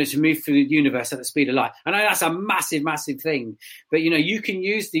through, to move through the universe at the speed of light? I know that's a massive, massive thing, but, you can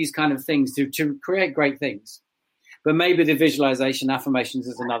use these kind of things to create great things. But maybe the visualization affirmations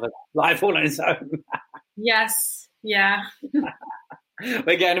is another life all on its own. Yes. Yeah.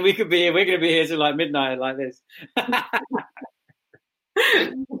 Again, we're going to be here till like midnight like this.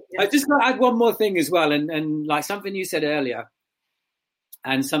 I just want to add one more thing as well, and like something you said earlier,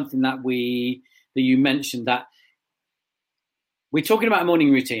 and something that you mentioned, that we're talking about a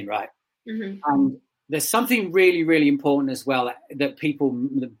morning routine, right? Mm-hmm. And there's something really, really important as well that people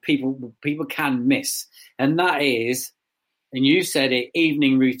can miss, and that is, and you said it,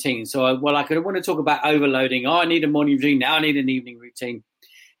 evening routine. So, I could want to talk about overloading. I need a morning routine. Now I need an evening routine.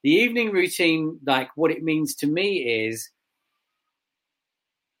 The evening routine, like what it means to me is,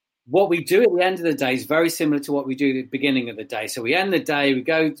 what we do at the end of the day is very similar to what we do at the beginning of the day. So we end the day, we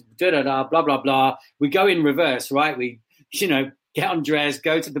go blah, blah, blah. We go in reverse, right? We, get undressed,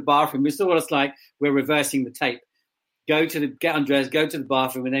 go to the bathroom. It's almost like we're reversing the tape. Get undressed, go to the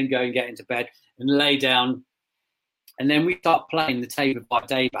bathroom, and then go and get into bed and lay down. And then we start playing the tape of our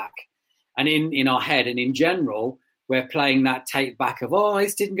day back. And in our head and in general, we're playing that tape back of, oh,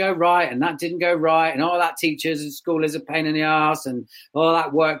 this didn't go right and that didn't go right, and oh, that teacher's at school is a pain in the ass, and oh,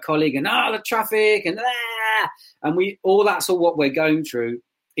 that work colleague, and oh, the traffic, and that's all what we're going through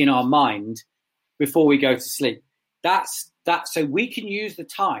in our mind before we go to sleep. That's so we can use the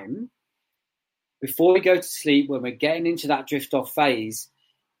time before we go to sleep when we're getting into that drift off phase.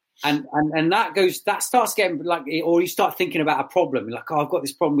 And that starts getting like, or you start thinking about a problem, like, oh, I've got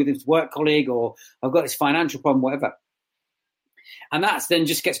this problem with this work colleague, or I've got this financial problem, whatever. And that's then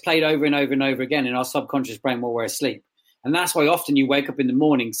just gets played over and over and over again in our subconscious brain while we're asleep. And that's why often you wake up in the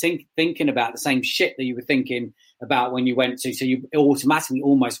morning thinking about the same shit that you were thinking about when you went to. So you automatically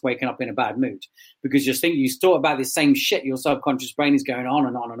almost waking up in a bad mood because you thought about the same shit. Your subconscious brain is going on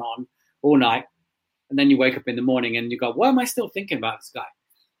and on and on all night. And then you wake up in the morning and you go, why am I still thinking about this guy?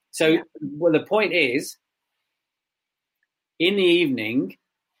 So well, the point is, in the evening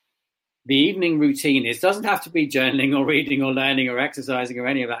routine doesn't have to be journaling or reading or learning or exercising or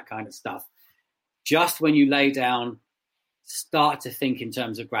any of that kind of stuff. Just when you lay down, start to think in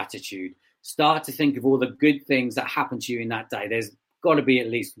terms of gratitude. Start to think of all the good things that happen to you in that day. There's got to be at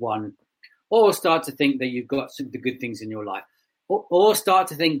least one. Or start to think that you've got some of the good things in your life. Or start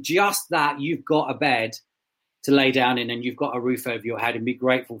to think just that you've got a bed to lay down in and you've got a roof over your head and be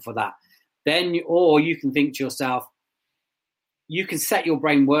grateful for that. Or you can think to yourself, you can set your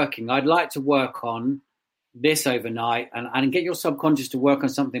brain working. I'd like to work on this overnight and get your subconscious to work on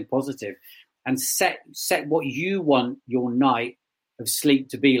something positive and set what you want your night of sleep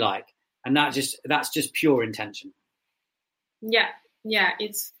to be like. And that's just pure intention. Yeah,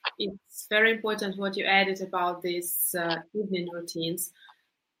 it's very important what you added about these evening routines.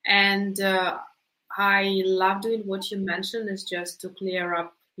 And I love doing what you mentioned is just to clear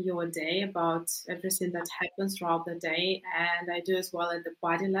up your day about everything that happens throughout the day. And I do as well at the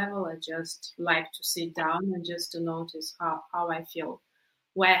body level. I just like to sit down and just to notice how I feel,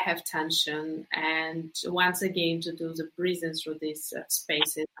 where I have tension, and once again to do the breathing through these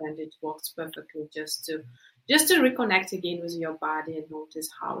spaces, and it works perfectly just to reconnect again with your body and notice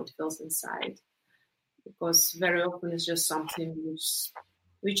how it feels inside, because very often it's just something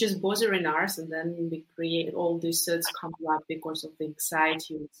which is bothering us, and then we create all these thoughts come up because of the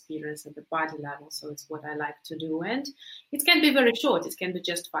anxiety you experience at the body level. So it's what I like to do, and it can be very short. It can be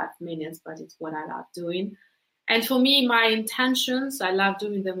just 5 minutes, but it's what I love doing. And for me, my intentions, I love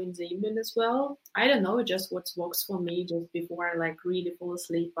doing them in the evening as well. I don't know, just what works for me. Just before I really fall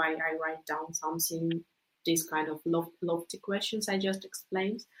asleep, I write down something, these kind of lofty questions I just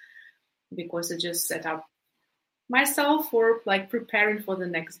explained, because I just set up myself for preparing for the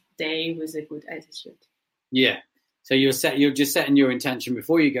next day with a good attitude. Yeah. So you're just setting your intention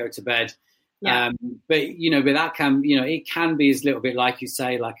before you go to bed. Yeah. But that can, it can be as little bit like you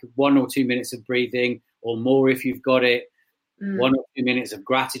say, like 1 or 2 minutes of breathing or more if you've got it, 1 or 2 minutes of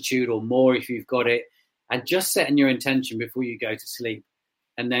gratitude or more if you've got it, and just setting your intention before you go to sleep.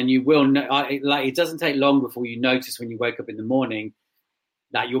 And then you will know, it doesn't take long before you notice when you wake up in the morning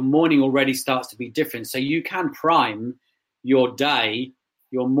that your morning already starts to be different. So you can prime your day,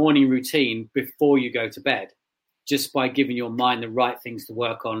 your morning routine before you go to bed, just by giving your mind the right things to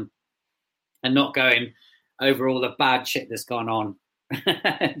work on and not going over all the bad shit that's gone on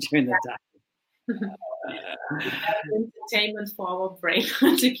during the day. Entertainment for our brain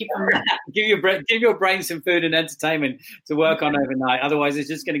to keep on. Give your brain some food and entertainment to work on overnight. Otherwise, it's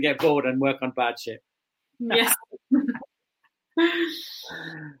just going to get bored and work on bad shit. Yes.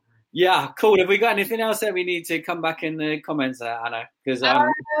 Yeah, cool. Have we got anything else that we need to come back in the comments there, Anna? Because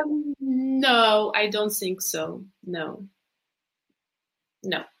no, I don't think so. No.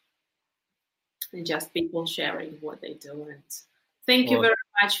 Just people sharing what they do, and thank you very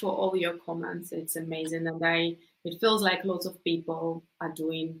much for all your comments. It's amazing, and it feels like lots of people are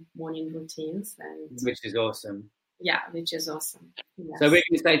doing morning routines, and which is awesome. Yeah, which is awesome. Yes. So we're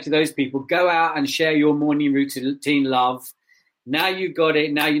going to say to those people, go out and share your morning routine love. Now you've got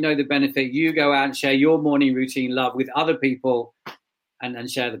it. Now you know the benefit. You go out and share your morning routine love with other people and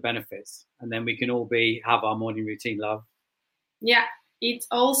share the benefits. And then we can all have our morning routine love. Yeah, it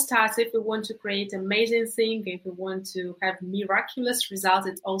all starts if we want to create amazing things, if we want to have miraculous results,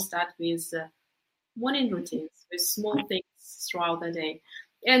 it all starts with morning routines, with small things throughout the day.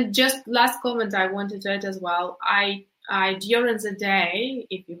 And just last comment I wanted to add as well, I during the day,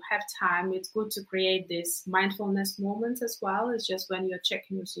 if you have time, it's good to create this mindfulness moments as well. It's just when you're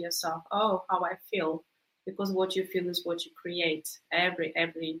checking with yourself, how I feel, because what you feel is what you create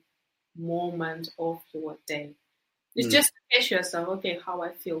every moment of your day. It's just to catch yourself, okay, how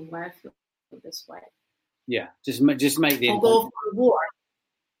I feel, why I feel this way. Yeah, just make the. Or go for a walk.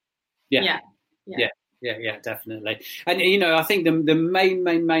 Yeah, definitely. And I think the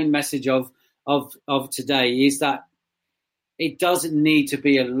main message of today is that it doesn't need to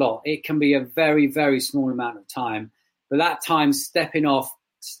be a lot. It can be a very, very small amount of time. But that time stepping off,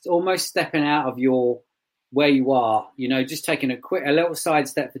 almost stepping out of where you are, just taking a little side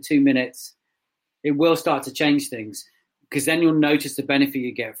step for 2 minutes, it will start to change things, because then you'll notice the benefit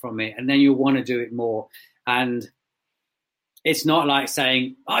you get from it, and then you'll want to do it more. And it's not like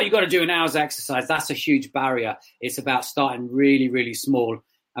saying, you've got to do an hour's exercise. That's a huge barrier. It's about starting really, really small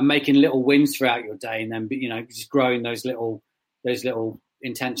and making little wins throughout your day, and then just growing those little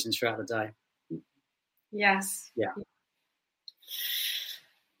intentions throughout the day. Yes. Yeah.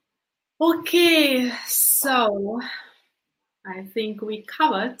 Okay, so I think we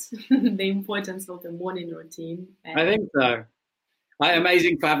covered the importance of the morning routine. I think so.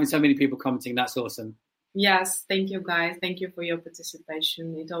 Amazing for having so many people commenting. That's awesome. Yes, thank you guys. Thank you for your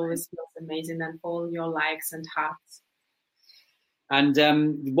participation. It always feels amazing, and all your likes and hearts. And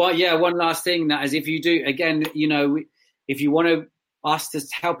one last thing, that is, if you do, again, if you want us to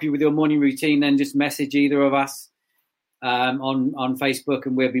help you with your morning routine, then just message either of us on Facebook,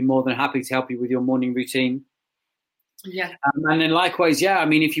 and we'll be more than happy to help you with your morning routine. Yeah. And then likewise,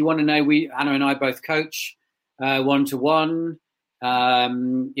 if you want to know, Anna and I both coach one-to-one.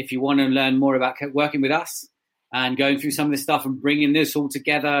 If you want to learn more about working with us and going through some of this stuff and bringing this all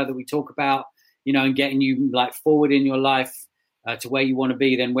together that we talk about, and getting you like forward in your life to where you want to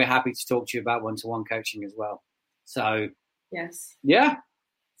be, then we're happy to talk to you about one-to-one coaching as well. So, yes. Yeah.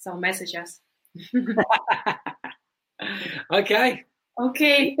 So message us. Okay.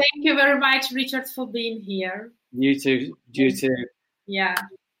 Okay. Thank you very much, Richard, for being here. You too. Yeah.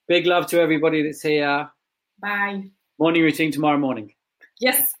 Big love to everybody that's here. Bye. Morning routine tomorrow morning.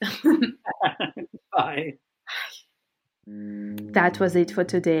 Yes. Bye. That was it for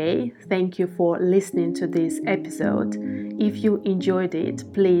today. Thank you for listening to this episode. If you enjoyed it,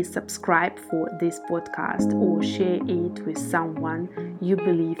 please subscribe for this podcast or share it with someone you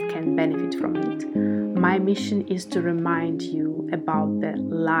believe can benefit from it. My mission is to remind you about the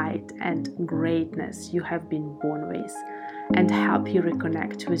light and greatness you have been born with, and help you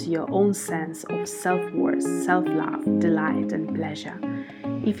reconnect with your own sense of self-worth, self-love, delight, and pleasure.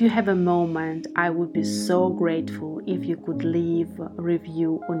 If you have a moment, I would be so grateful if you could leave a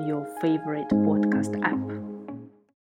review on your favorite podcast app.